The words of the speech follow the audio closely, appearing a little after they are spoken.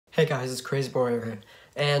Hey guys, it's Crazy Boy here.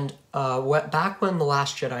 And back when The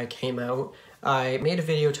Last Jedi came out, I made a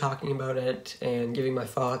video talking about it and giving my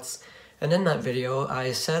thoughts. And in that video,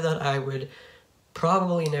 I said that I would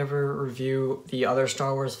probably never review the other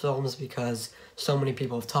Star Wars films because so many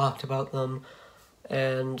people have talked about them.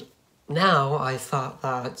 And now I thought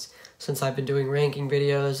that since I've been doing ranking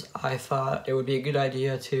videos, I thought it would be a good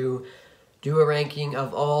idea to do a ranking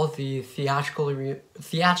of all the theatrically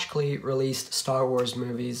released Star Wars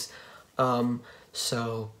movies,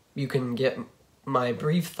 so you can get my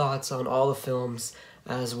brief thoughts on all the films,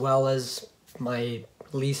 as well as my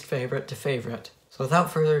least favorite to favorite. So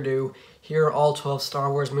without further ado, here are all 12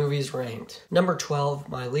 Star Wars movies ranked. Number 12,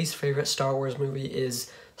 my least favorite Star Wars movie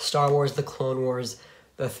is Star Wars The Clone Wars,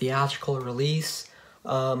 the theatrical release.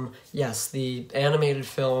 Yes, the animated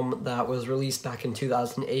film that was released back in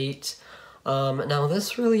 2008. Now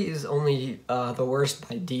this really is only the worst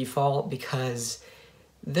by default because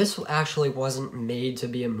this actually wasn't made to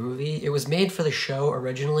be a movie. It was made for the show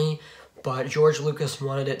originally, but George Lucas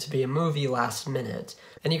wanted it to be a movie last minute.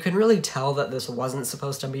 And you can really tell that this wasn't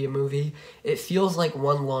supposed to be a movie. It feels like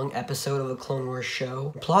one long episode of the Clone Wars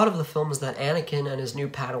show. The plot of the film is that Anakin and his new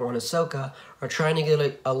Padawan Ahsoka are trying to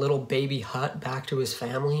get a little baby Hutt back to his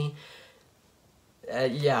family.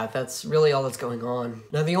 Yeah, that's really all that's going on.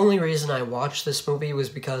 Now, the only reason I watched this movie was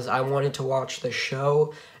because I wanted to watch the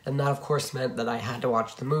show, and that of course meant that I had to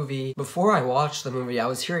watch the movie. Before I watched the movie, I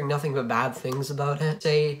was hearing nothing but bad things about it.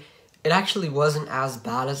 It actually wasn't as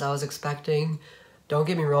bad as I was expecting. Don't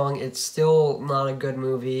get me wrong, it's still not a good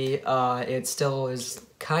movie. It still is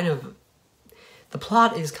kind of... The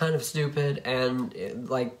plot is kind of stupid, and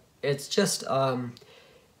it's just,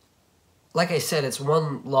 like I said, it's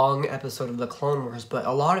one long episode of the Clone Wars, but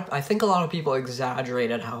I think a lot of people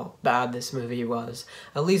exaggerated how bad this movie was,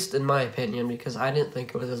 at least in my opinion, because I didn't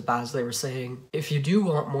think it was as bad as they were saying. If you do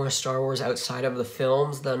want more Star Wars outside of the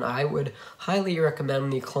films, then I would highly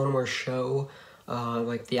recommend the Clone Wars show,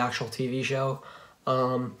 like the actual TV show.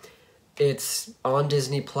 It's on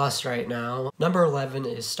Disney Plus right now. Number 11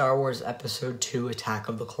 is Star Wars Episode II: Attack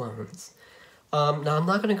of the Clones. Now, I'm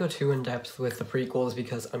not going to go too in-depth with the prequels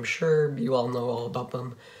because I'm sure you all know all about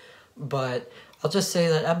them, but I'll just say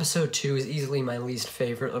that Episode 2 is easily my least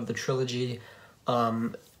favorite of the trilogy. I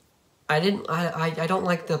don't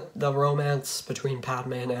like the romance between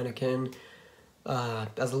Padme and Anakin,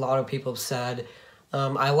 as a lot of people have said.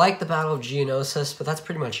 I like the Battle of Geonosis, but that's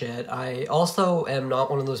pretty much it. I also am not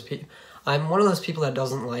one of those people... I'm one of those people that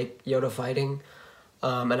doesn't like Yoda fighting,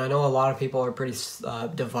 and I know a lot of people are pretty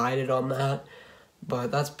divided on that.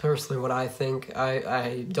 But that's personally what I think.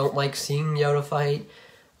 I don't like seeing Yoda fight,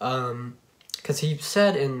 because he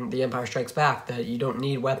said in The Empire Strikes Back that you don't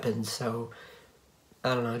need weapons, so,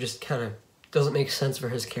 I don't know, it just kind of doesn't make sense for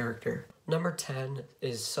his character. Number 10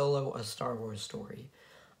 is Solo: A Star Wars Story.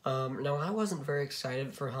 Now, I wasn't very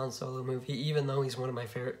excited for Han Solo movie, even though he's one of my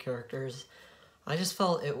favorite characters. I just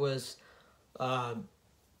felt it was,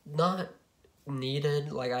 not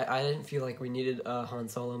needed. Like, I didn't feel like we needed a Han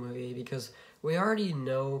Solo movie because we already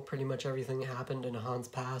know pretty much everything that happened in Han's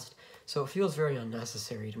past, so it feels very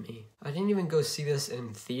unnecessary to me. I didn't even go see this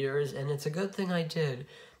in theaters, and it's a good thing I did,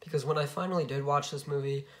 because when I finally did watch this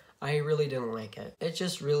movie, I really didn't like it. It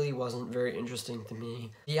just really wasn't very interesting to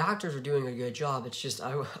me. The actors were doing a good job, it's just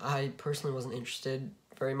I personally wasn't interested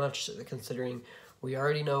very much, considering we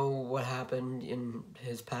already know what happened in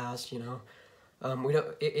his past, you know?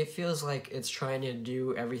 It feels like it's trying to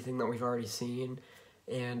do everything that we've already seen,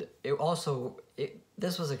 and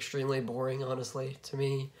this was extremely boring, honestly, to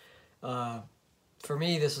me. For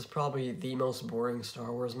me, this is probably the most boring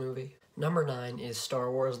Star Wars movie. Number 9 is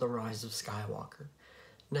Star Wars: The Rise of Skywalker.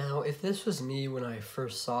 Now, if this was me when I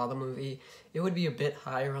first saw the movie, it would be a bit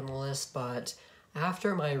higher on the list, but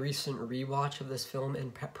after my recent rewatch of this film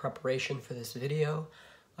in preparation for this video,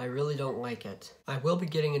 I really don't like it. I will be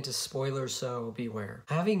getting into spoilers, so beware.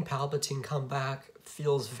 Having Palpatine come back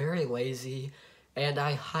feels very lazy, and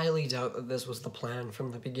I highly doubt that this was the plan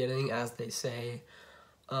from the beginning, as they say.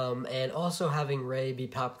 And also having Rey be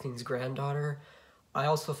Palpatine's granddaughter, I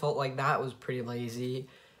also felt like that was pretty lazy.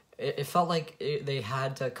 It felt like they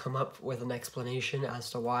had to come up with an explanation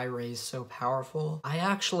as to why Rey's so powerful. I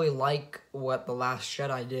actually like what The Last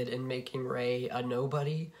Jedi did in making Rey a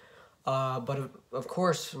nobody, but of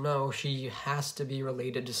course, no, she has to be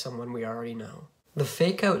related to someone we already know. The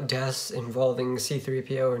fake-out deaths involving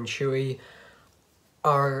C-3PO and Chewie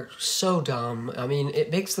are so dumb. I mean,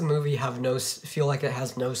 it makes the movie feel like it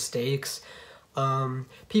has no stakes.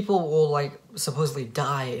 People will, supposedly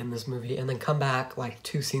die in this movie and then come back,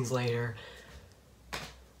 2 scenes later.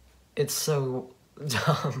 It's so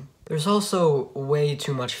dumb. There's also way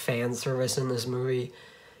too much fan service in this movie.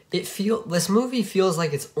 This movie feels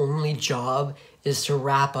like its only job is to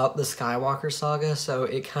wrap up the Skywalker saga, so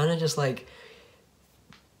it kind of just like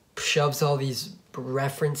shoves all these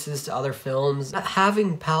references to other films.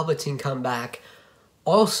 Having Palpatine come back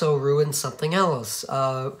also ruins something else.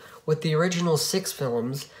 With the original 6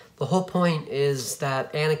 films, the whole point is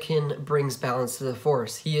that Anakin brings balance to the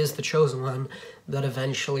Force. He is the chosen one that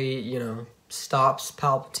eventually, you know, stops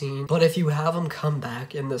Palpatine. But if you have him come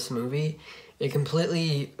back in this movie, it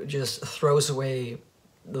completely just throws away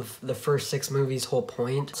the first 6 movies' whole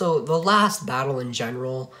point. So the last battle in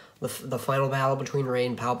general, the final battle between Rey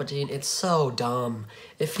and Palpatine, it's so dumb.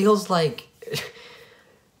 It feels like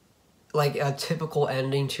like a typical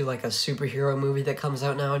ending to like a superhero movie that comes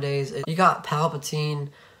out nowadays. You got Palpatine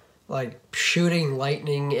like shooting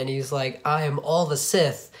lightning and he's like, I am all the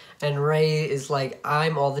Sith, and Rey is like,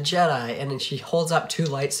 I'm all the Jedi, and then she holds up 2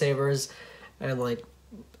 lightsabers and like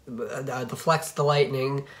deflects the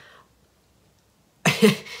lightning.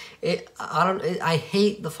 I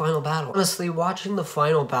hate the final battle. Honestly, watching the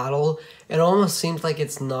final battle, it almost seems like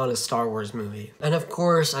it's not a Star Wars movie. And of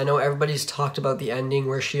course, I know everybody's talked about the ending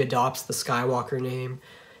where she adopts the Skywalker name.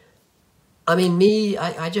 I mean,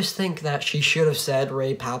 I just think that she should have said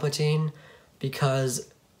Rey Palpatine,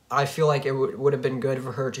 because I feel like it would have been good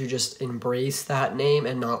for her to just embrace that name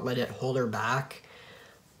and not let it hold her back.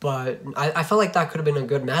 But I felt like that could have been a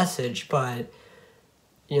good message, but,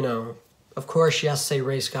 you know, of course she has to say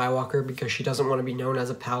Rey Skywalker because she doesn't want to be known as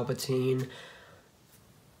a Palpatine.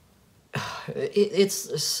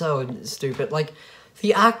 It's so stupid. Like,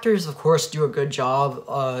 the actors, of course, do a good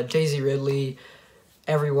job. Daisy Ridley,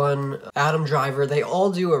 everyone, Adam Driver, they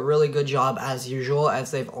all do a really good job as usual, as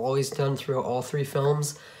they've always done throughout all 3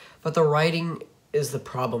 films. But the writing is the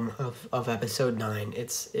problem of Episode 9.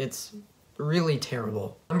 It's really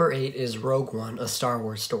terrible. Number 8 is Rogue One, A Star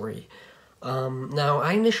Wars Story. Now,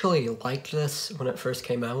 I initially liked this when it first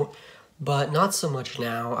came out, but not so much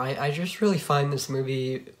now. I just really find this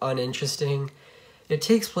movie uninteresting. It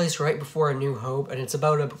takes place right before A New Hope, and it's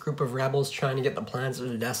about a group of rebels trying to get the plans of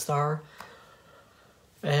the Death Star.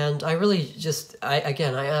 And I really just, I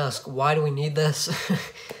ask, why do we need this?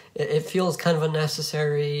 It feels kind of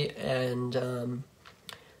unnecessary, and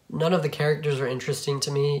none of the characters are interesting to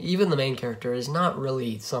me. Even the main character is not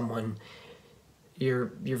really someone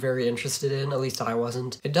you're very interested in, at least I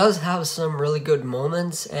wasn't. It does have some really good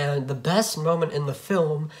moments, and the best moment in the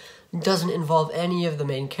film doesn't involve any of the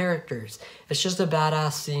main characters. It's just a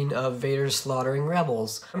badass scene of Vader slaughtering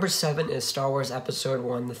rebels. Number 7 is Star Wars Episode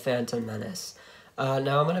 1, The Phantom Menace.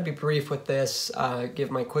 Now I'm going to be brief with this,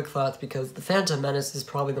 give my quick thoughts, because The Phantom Menace is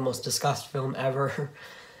probably the most discussed film ever.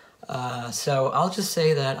 So I'll just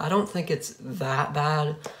say that I don't think it's that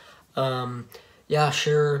bad. Yeah,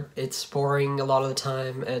 sure, it's boring a lot of the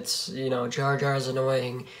time. It's, you know, Jar Jar is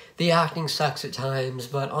annoying. The acting sucks at times,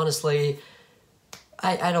 but honestly,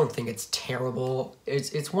 I don't think it's terrible.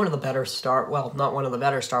 It's one of the better not one of the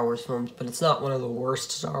better Star Wars films, but it's not one of the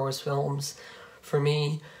worst Star Wars films for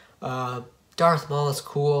me. Darth Maul is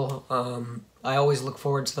cool. I always look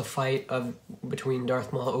forward to the fight between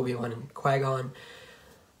Darth Maul, Obi-Wan, and Qui-Gon.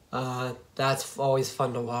 That's always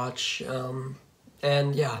fun to watch.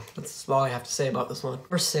 And yeah, that's all I have to say about this one.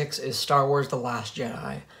 Number 6 is Star Wars The Last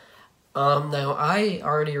Jedi. Now, I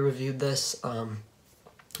already reviewed this. I'm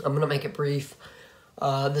going to make it brief.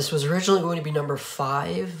 This was originally going to be number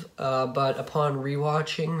 5, but upon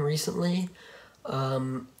rewatching recently,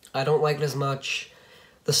 I don't like it as much.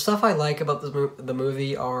 The stuff I like about the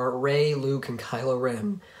movie are Rey, Luke, and Kylo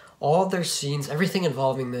Ren. All of their scenes, everything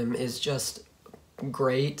involving them is just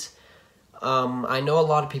great. I know a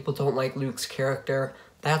lot of people don't like Luke's character.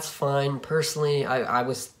 That's fine. Personally, I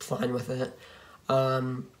was fine with it.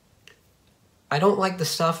 I don't like the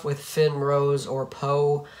stuff with Finn, Rose, or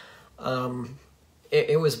Poe.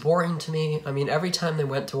 It was boring to me. I mean, every time they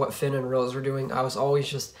went to what Finn and Rose were doing, I was always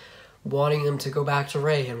just wanting them to go back to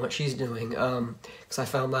Rey and what she's doing, because I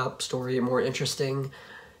found that story more interesting.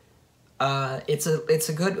 I think it's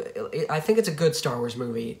a good Star Wars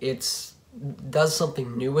movie. Does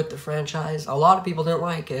something new with the franchise. A lot of people didn't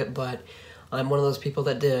like it, but I'm one of those people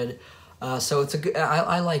that did. So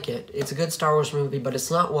I like it. It's a good Star Wars movie, but it's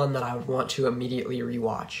not one that I would want to immediately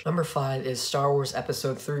rewatch. Number 5 is Star Wars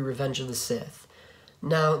Episode 3, Revenge of the Sith.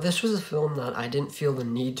 Now, this was a film that I didn't feel the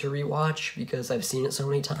need to rewatch because I've seen it so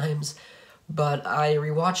many times, but I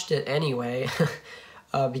rewatched it anyway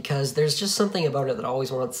because there's just something about it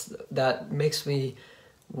that makes me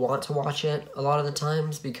want to watch it a lot of the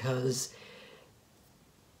times, because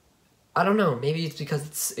I don't know, maybe it's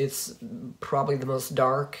because it's probably the most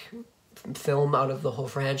dark film out of the whole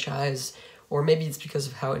franchise, or maybe it's because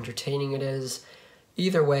of how entertaining it is.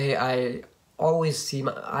 Either way, I always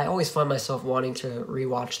find myself wanting to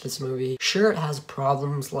rewatch this movie. Sure, it has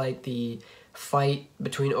problems like the fight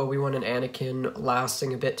between Obi-Wan and Anakin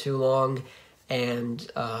lasting a bit too long, and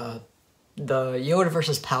the Yoda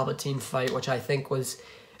versus Palpatine fight, which I think was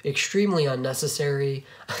extremely unnecessary.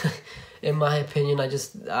 In my opinion,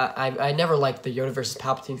 I never liked the Yoda versus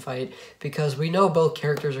Palpatine fight because we know both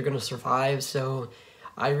characters are going to survive, so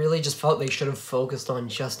I really just felt they should have focused on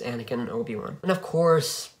just Anakin and Obi-Wan. And of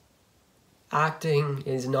course, acting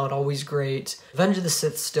is not always great. Revenge of the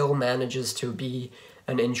Sith still manages to be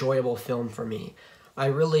an enjoyable film for me. I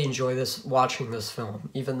really enjoy watching this film,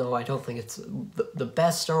 even though I don't think it's the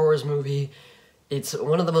best Star Wars movie. It's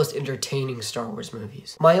one of the most entertaining Star Wars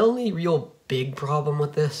movies. My only real big problem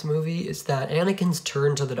with this movie is that Anakin's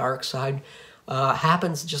turn to the dark side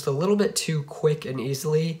happens just a little bit too quick and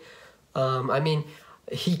easily. I mean,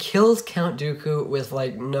 he kills Count Dooku with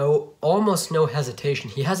like almost no hesitation.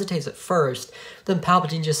 He hesitates at first, then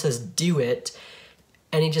Palpatine just says, "Do it,"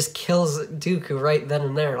 and he just kills Dooku right then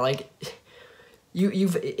and there. Like,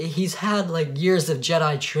 he's had like years of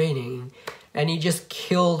Jedi training, and he just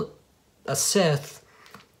killed a Sith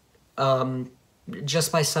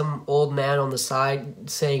just by some old man on the side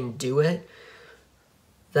saying, "Do it."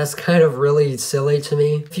 That's kind of really silly to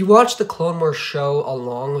me. If you watch the Clone Wars show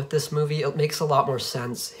along with this movie, it makes a lot more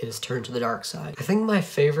sense, his turn to the dark side. I think my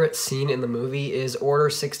favorite scene in the movie is Order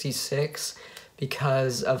 66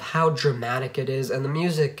 because of how dramatic it is, and the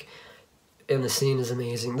music in the scene is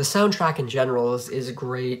amazing. The soundtrack in general is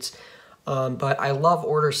great, but I love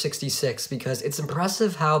Order 66 because it's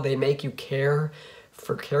impressive how they make you care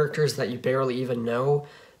for characters that you barely even know,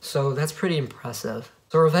 so that's pretty impressive.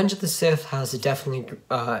 So Revenge of the Sith has definitely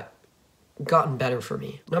gotten better for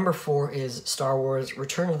me. Number 4 is Star Wars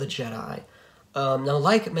Return of the Jedi. Now,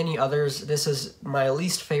 like many others, this is my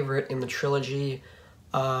least favorite in the trilogy,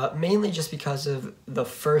 mainly just because of the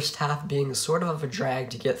first half being sort of a drag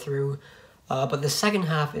to get through, but the second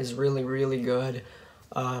half is really, really good.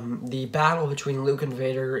 The battle between Luke and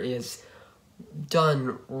Vader is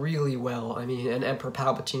done really well. I mean, and Emperor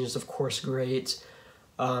Palpatine is, of course, great.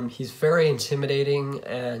 He's very intimidating,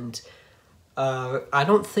 and I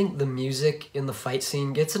don't think the music in the fight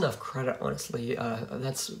scene gets enough credit, honestly.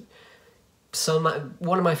 That's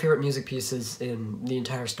one of my favorite music pieces in the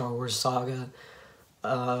entire Star Wars saga.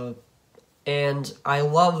 And I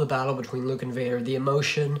love the battle between Luke and Vader. The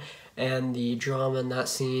emotion and the drama in that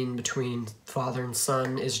scene between father and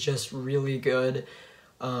son is just really good.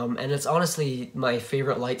 And it's honestly my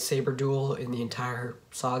favorite lightsaber duel in the entire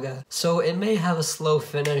saga. So it may have a slow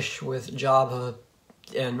finish with Jabba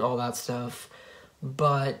and all that stuff,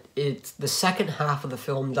 but the second half of the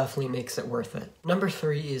film definitely makes it worth it. Number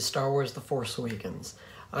 3 is Star Wars The Force Awakens.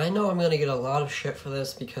 I know I'm going to get a lot of shit for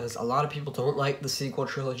this because a lot of people don't like the sequel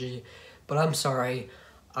trilogy, but I'm sorry.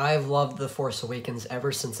 I've loved The Force Awakens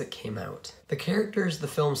ever since it came out. The characters the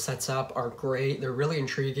film sets up are great, they're really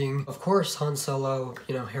intriguing. Of course, Han Solo,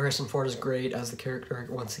 Harrison Ford is great as the character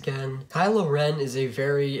once again. Kylo Ren is a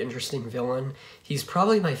very interesting villain. He's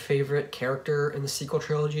probably my favorite character in the sequel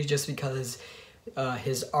trilogy just because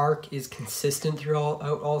his arc is consistent throughout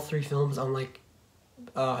all 3 films, unlike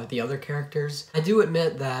the other characters. I do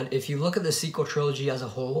admit that if you look at the sequel trilogy as a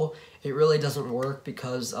whole, it really doesn't work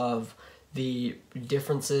because of the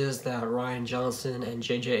differences that Rian Johnson and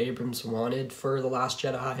J.J. Abrams wanted for The Last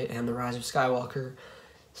Jedi and The Rise of Skywalker,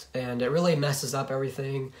 and it really messes up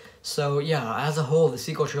everything. So yeah, as a whole, the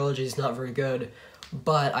sequel trilogy is not very good,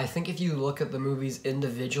 but I think if you look at the movies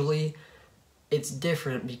individually, it's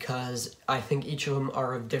different because I think each of them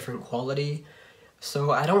are of different quality.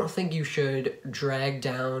 So I don't think you should drag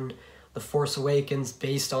down The Force Awakens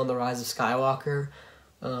based on The Rise of Skywalker.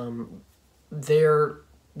 They're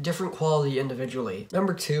different quality individually.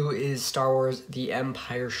 Number 2 is Star Wars The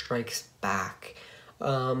Empire Strikes Back.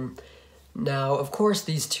 Now, of course,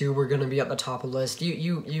 these two were going to be at the top of the list.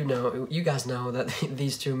 You guys know that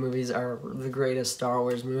these 2 movies are the greatest Star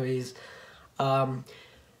Wars movies. Not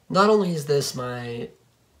only is this my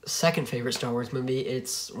second favorite Star Wars movie,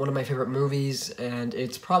 it's one of my favorite movies, and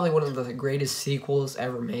it's probably one of the greatest sequels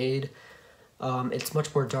ever made. It's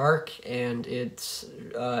much more dark, and it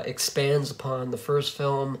expands upon the first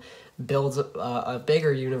film, builds a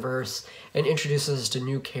bigger universe, and introduces us to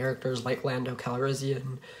new characters like Lando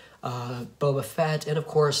Calrissian, Boba Fett, and of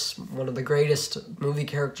course, one of the greatest movie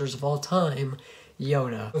characters of all time,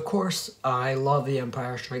 Yoda. Of course, I love The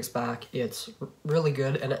Empire Strikes Back. It's really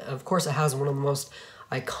good, and of course it has one of the most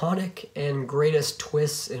iconic and greatest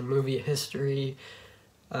twists in movie history.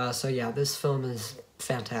 So yeah, this film is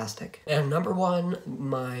fantastic. And number one,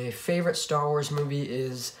 my favorite Star Wars movie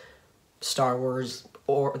is Star Wars,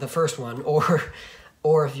 or the first one,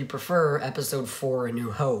 or if you prefer, Episode 4, A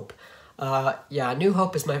New Hope. Yeah, A New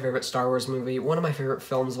Hope is my favorite Star Wars movie, one of my favorite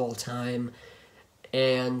films of all time.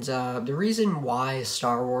 And the reason why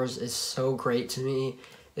Star Wars is so great to me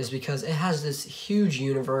is because it has this huge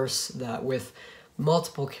universe that with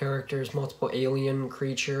multiple characters, multiple alien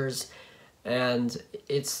creatures, and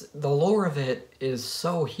the lore of it is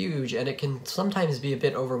so huge, and it can sometimes be a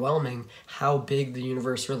bit overwhelming how big the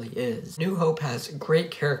universe really is. New Hope has great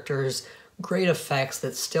characters, great effects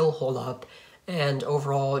that still hold up, and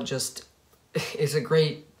overall it just is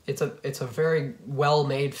it's a very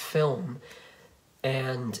well-made film,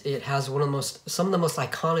 and it has some of the most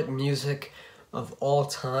iconic music of all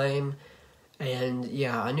time. And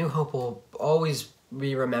yeah, A New Hope will always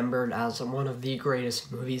be remembered as one of the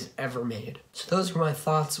greatest movies ever made. So those are my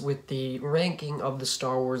thoughts with the ranking of the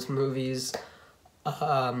Star Wars movies.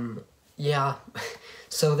 Yeah,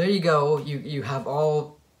 so there you go. You have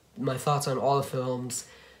all my thoughts on all the films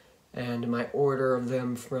and my order of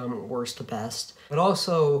them from worst to best. But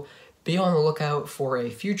also, be on the lookout for a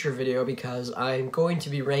future video because I'm going to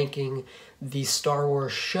be ranking the Star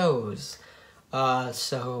Wars shows.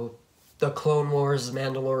 So the Clone Wars,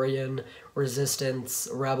 Mandalorian, Resistance,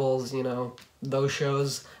 Rebels, you know, those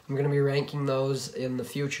shows. I'm going to be ranking those in the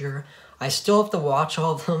future. I still have to watch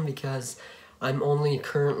all of them because I'm only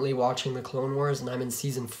currently watching the Clone Wars and I'm in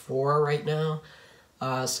season 4 right now.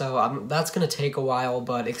 So that's going to take a while,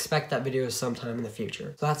 but expect that video sometime in the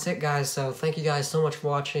future. So that's it, guys. So thank you guys so much for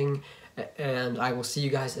watching, and I will see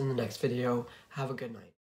you guys in the next video. Have a good night.